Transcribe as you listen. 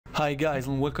Hi guys,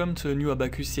 and welcome to a new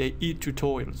Abaqus CAE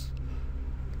tutorials.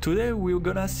 Today we're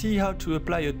gonna see how to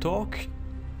apply a torque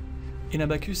in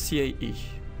Abaqus CAE.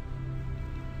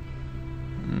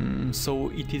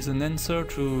 So it is an answer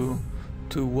to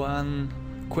one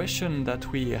question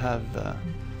that we have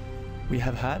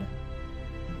had.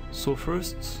 So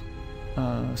first,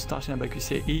 start in Abaqus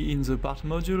CAE in the part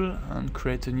module and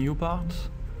create a new part.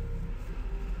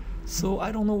 So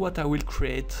I don't know what I will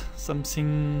create,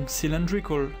 something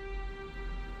cylindrical.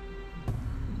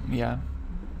 Yeah,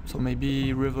 so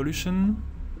maybe revolution,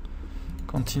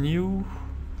 continue.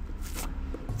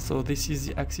 So this is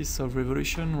the axis of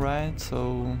revolution, right?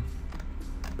 So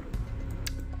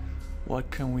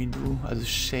what can we do as a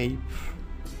shape?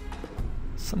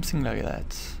 Something like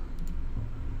that.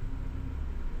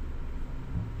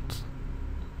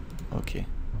 Okay,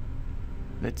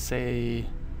 let's say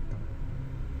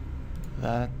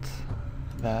that.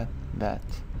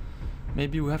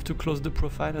 Maybe we have to close the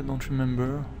profile, I don't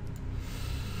remember.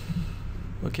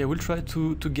 Okay, we'll try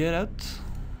to get out.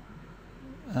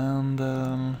 And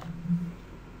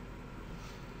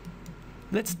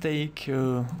let's take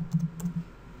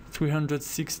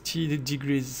 360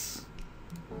 degrees.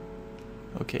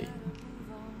 Okay.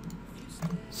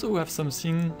 So we have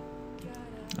something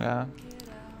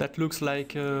that looks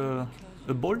like a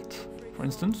bolt, for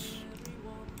instance.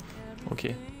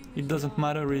 Okay, it doesn't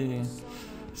matter really,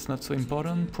 it's not so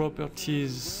important.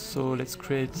 Properties, so let's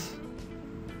create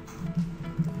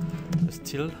a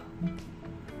steel.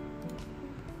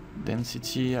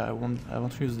 Density, I won't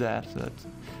use that.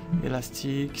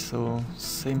 Elastic, so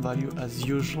same value as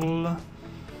usual.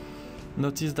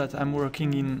 Notice that I'm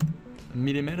working in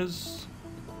millimeters,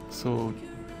 so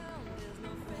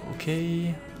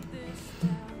okay.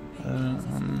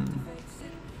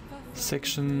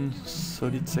 Section,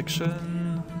 solid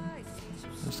section,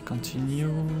 just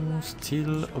continue,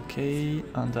 still, okay,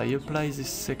 and I apply this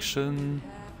section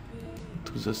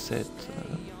to the set.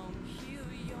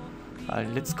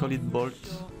 Let's call it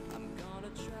bolt.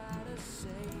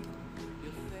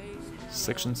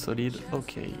 Section solid,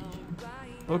 okay.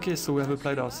 Okay, so we have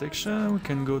applied our section, we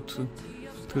can go to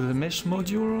the mesh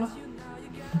module.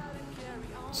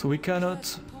 So we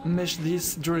cannot mesh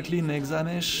this directly in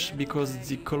Hexamesh because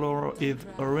the color is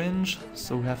orange,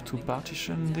 so we have to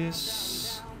partition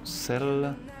this.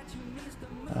 Cell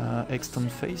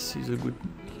extend face is a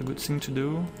good thing to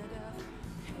do.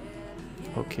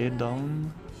 Okay,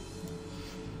 down.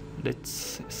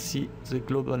 Let's see the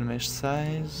global mesh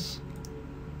size.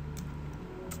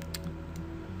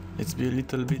 Let's be a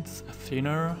little bit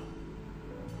thinner.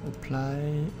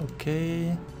 Apply,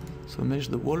 okay. So mesh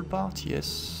the whole part,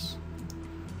 yes.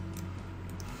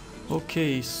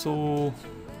 Okay, so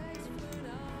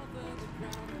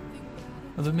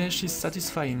the mesh is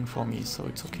satisfying for me, so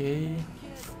it's okay.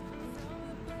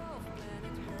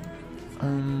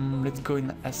 Let's go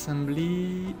in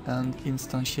assembly and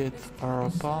instantiate our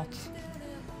part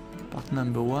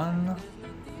number 1.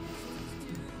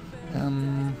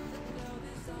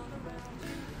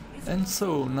 And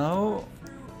so now,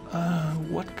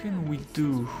 what can we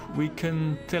do? We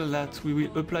can tell that we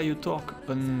will apply a torque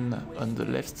on the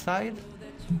left side,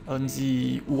 on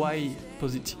the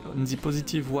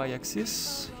positive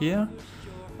y-axis here,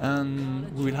 and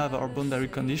we will have our boundary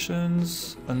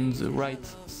conditions on the right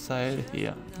side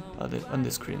here on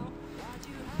the screen.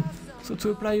 So to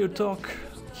apply a torque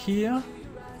here,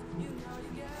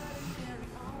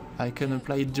 I can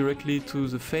apply it directly to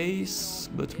the face,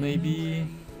 but maybe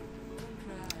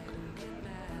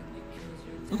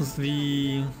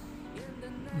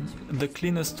the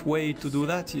cleanest way to do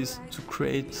that is to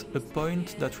create a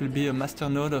point that will be a master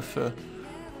node of a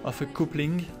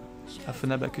coupling, of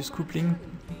an Abaqus coupling,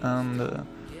 and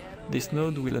this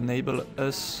node will enable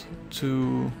us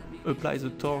to apply the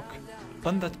torque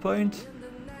on that point,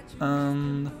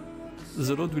 and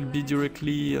the load will be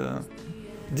directly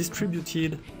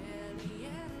distributed,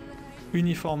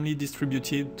 uniformly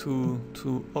distributed to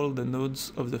all the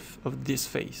nodes of this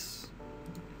face.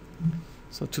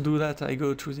 So to do that, I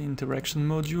go to the interaction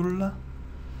module.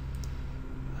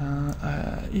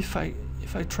 If I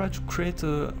try to create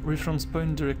a reference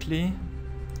point directly,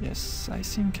 yes, I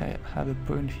think I have a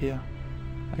point here.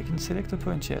 I can select a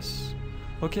point, yes.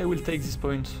 Okay, I will take this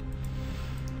point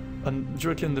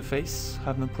directly on the face,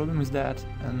 have no problem with that.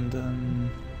 And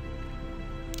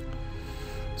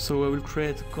so I will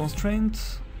create a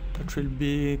constraint that will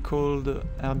be called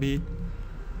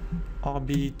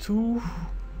RB2.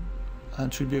 And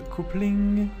it will be a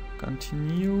coupling,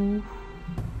 continue.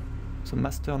 So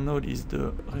master node is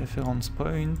the reference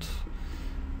point,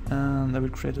 and I will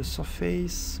create a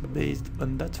surface based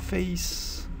on that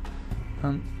face,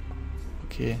 and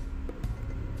Okay.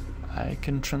 I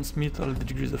can transmit all the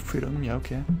degrees of freedom, yeah,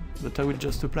 okay. But I will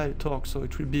just apply a torque, so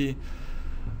it will be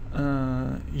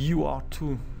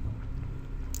UR2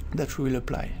 that we will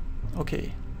apply.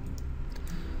 Okay.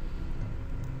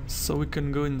 So we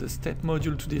can go in the step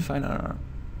module to define our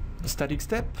static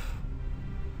step.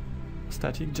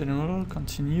 Static general,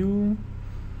 continue.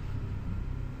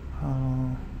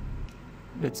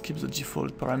 Let's keep the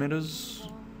default parameters.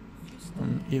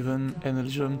 Even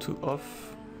energy to off.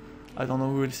 I don't know,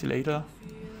 we will see later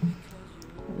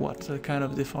what kind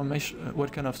of deformation,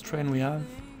 what kind of strain we have.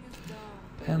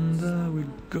 And we'll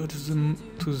go to the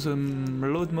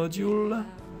load module.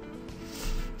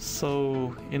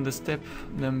 So in the step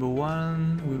number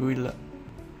 1, we will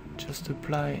just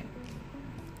apply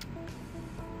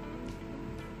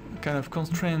a kind of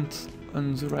constraint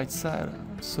on the right side.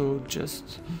 So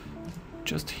just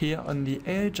here on the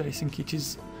edge, I think it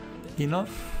is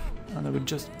enough, and I will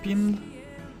just pin.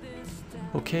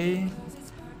 Okay,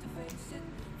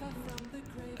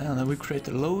 and I will create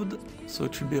a load, so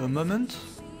it will be a moment.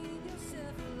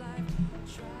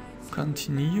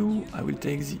 Continue. I will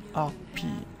take the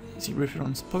RP, the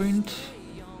reference point,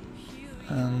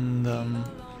 and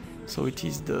so it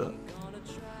is the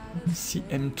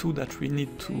CM2 that we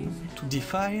need to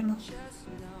define.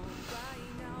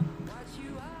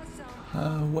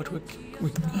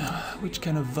 Which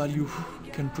kind of value?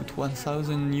 You can put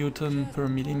 1000 Newton per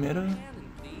millimeter.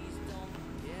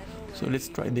 So let's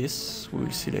try this, we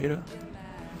will see later.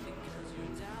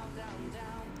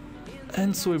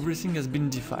 And so everything has been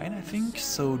defined, I think.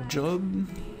 So job,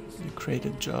 you create a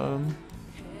job.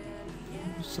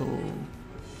 So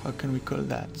how can we call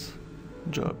that?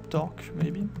 Job torque,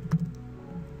 maybe.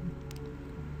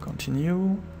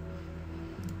 Continue.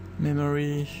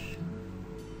 Memory.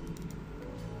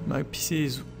 My PC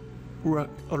is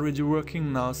already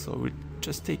working now, so we'll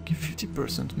just take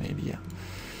 50% maybe, yeah.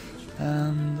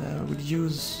 And we'll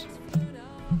use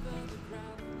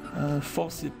 4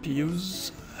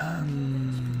 CPUs,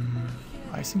 and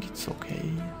I think it's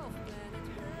okay.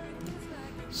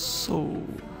 So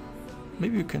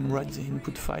maybe you can write the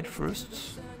input file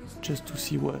first, just to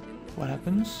see what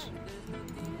happens.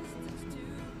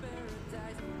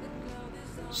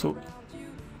 So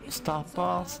star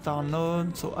part, star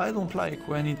node. So I don't like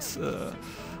when it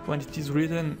is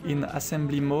written in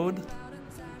assembly mode.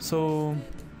 So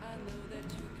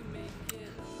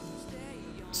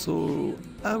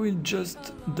I will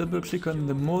just double click on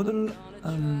the model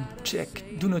and check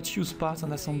do not use parts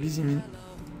and assemblies in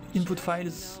input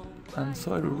files, and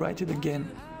so I will write it again.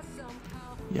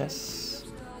 Yes.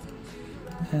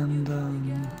 And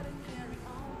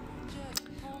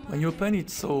when you open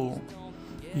it, so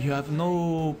you have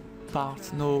no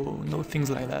parts, no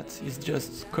things like that. It's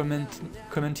just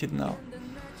commented now.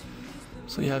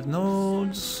 So you have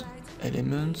nodes,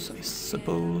 elements, I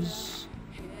suppose.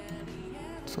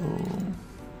 So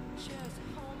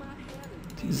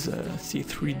it is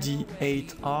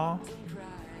C3D8R.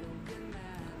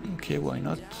 Okay, why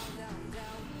not?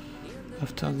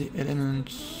 After the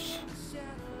elements,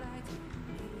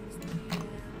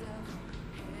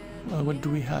 what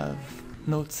do we have?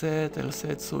 Node set, L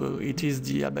set, so it is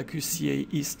the Abaqus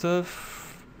CAE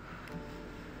stuff.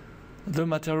 The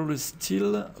material is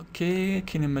steel, okay.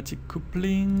 Kinematic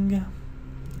coupling,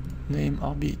 name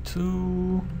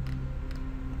RB2.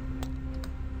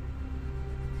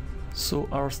 So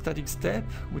our static step,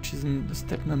 which is in the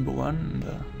step number 1,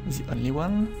 the only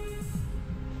one.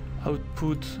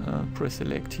 Output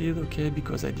pre-selected, okay,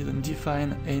 because I didn't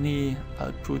define any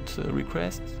output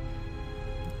request.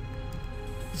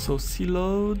 So C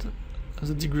load,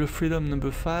 the degree of freedom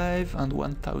number 5 and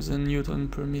 1000 Newton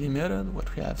per millimeter, what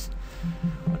we have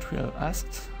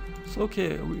asked. So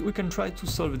okay, we can try to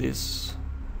solve this.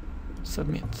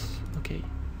 Submit, okay.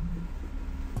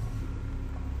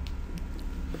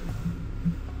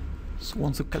 So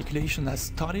once the calculation has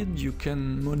started, you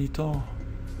can monitor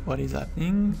what is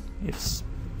happening, if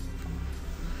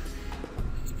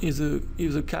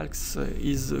the calcs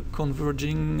is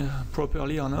converging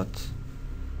properly or not.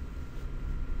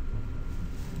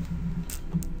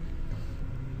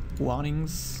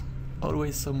 Warnings,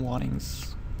 always some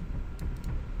warnings.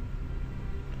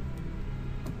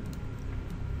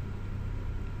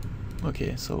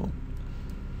 Okay, so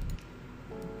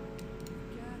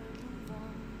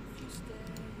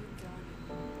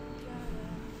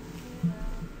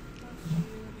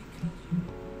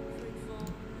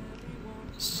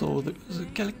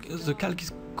the calc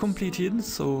is completed,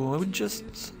 so I will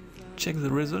just check the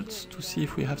results to see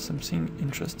if we have something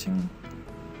interesting.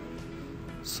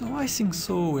 So I think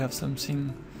so, we have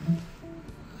something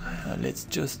let's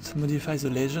just modify the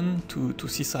legend to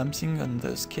see something on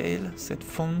the scale. Set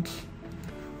font,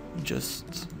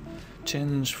 just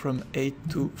change from 8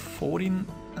 to 14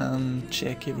 and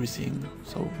check everything.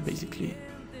 So basically,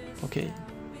 okay.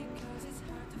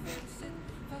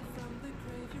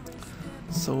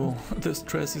 So the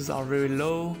stresses are very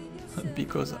low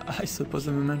because I suppose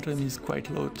the momentum is quite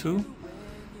low too.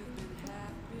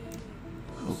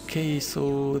 Okay,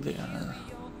 so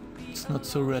it's not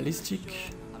so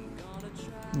realistic,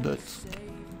 but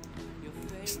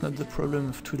it's not the problem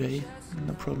of today,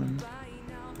 no problem.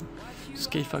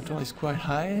 Scale factor is quite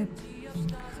high.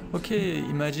 Okay,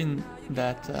 imagine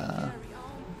that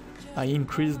I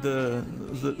increase the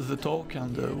torque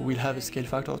and we'll have a scale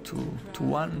factor to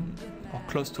 1 or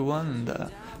close to 1,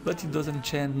 and, but it doesn't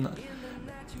change.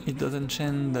 It doesn't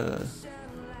change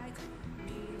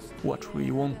what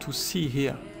we want to see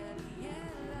here.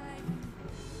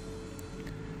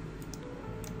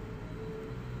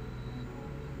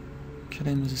 Can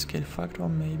I use the scale factor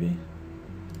maybe?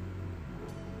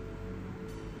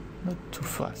 Not too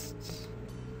fast.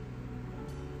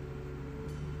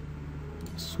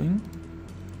 Swing.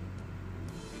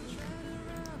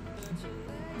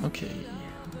 Okay.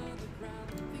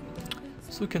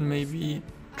 So we can maybe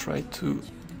try to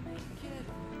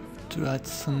add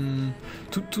some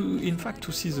in fact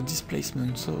to see the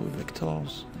displacement. So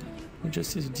vectors, we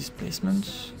just see the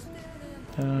displacements,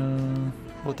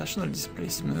 rotational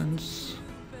displacements,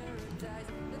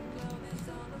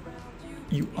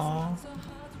 UR,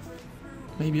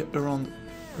 maybe around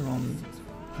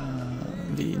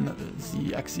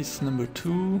the axis number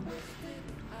 2,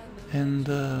 and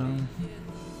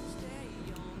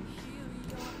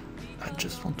I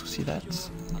just want to see that.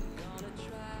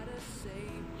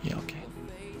 Yeah, okay.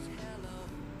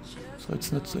 So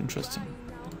it's not so interesting.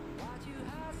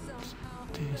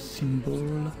 The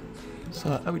symbol.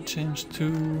 So I will change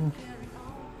to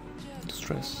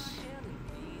stress.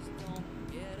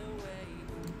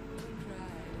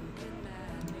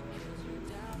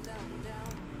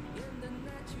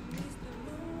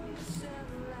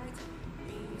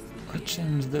 I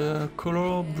change the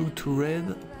color blue to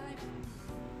red.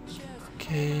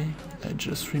 Okay, I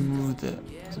just remove the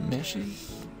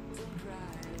meshes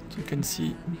so you can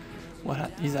see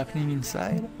what is happening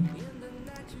inside.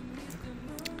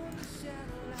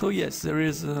 So yes, there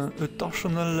is a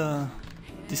torsional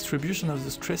distribution of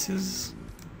the stresses.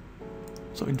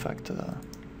 So in fact,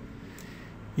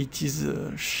 it is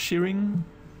shearing,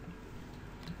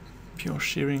 pure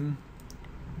shearing.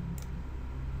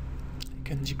 I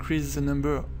can decrease the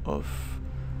number of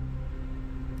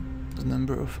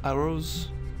arrows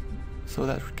so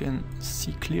that we can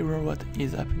see clearer what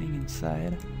is happening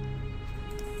inside.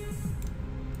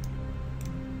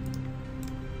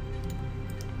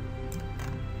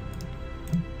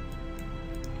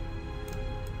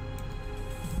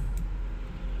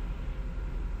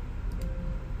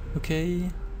 Okay.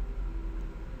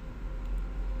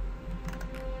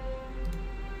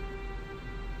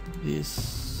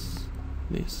 This,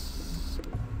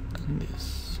 and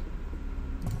this.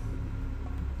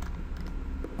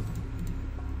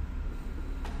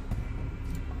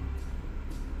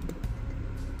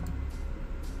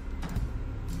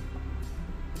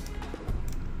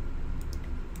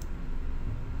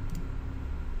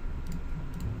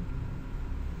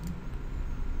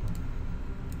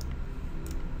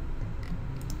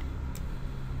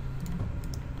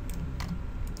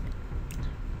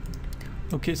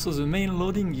 Okay, so the main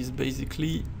loading is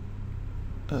basically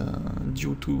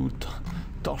due to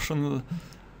torsional,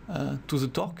 to the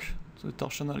torque, the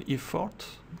torsional effort.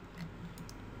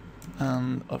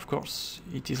 And of course,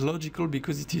 it is logical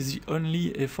because it is the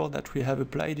only effort that we have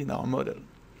applied in our model.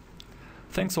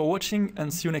 Thanks for watching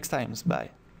and see you next time.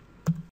 Bye.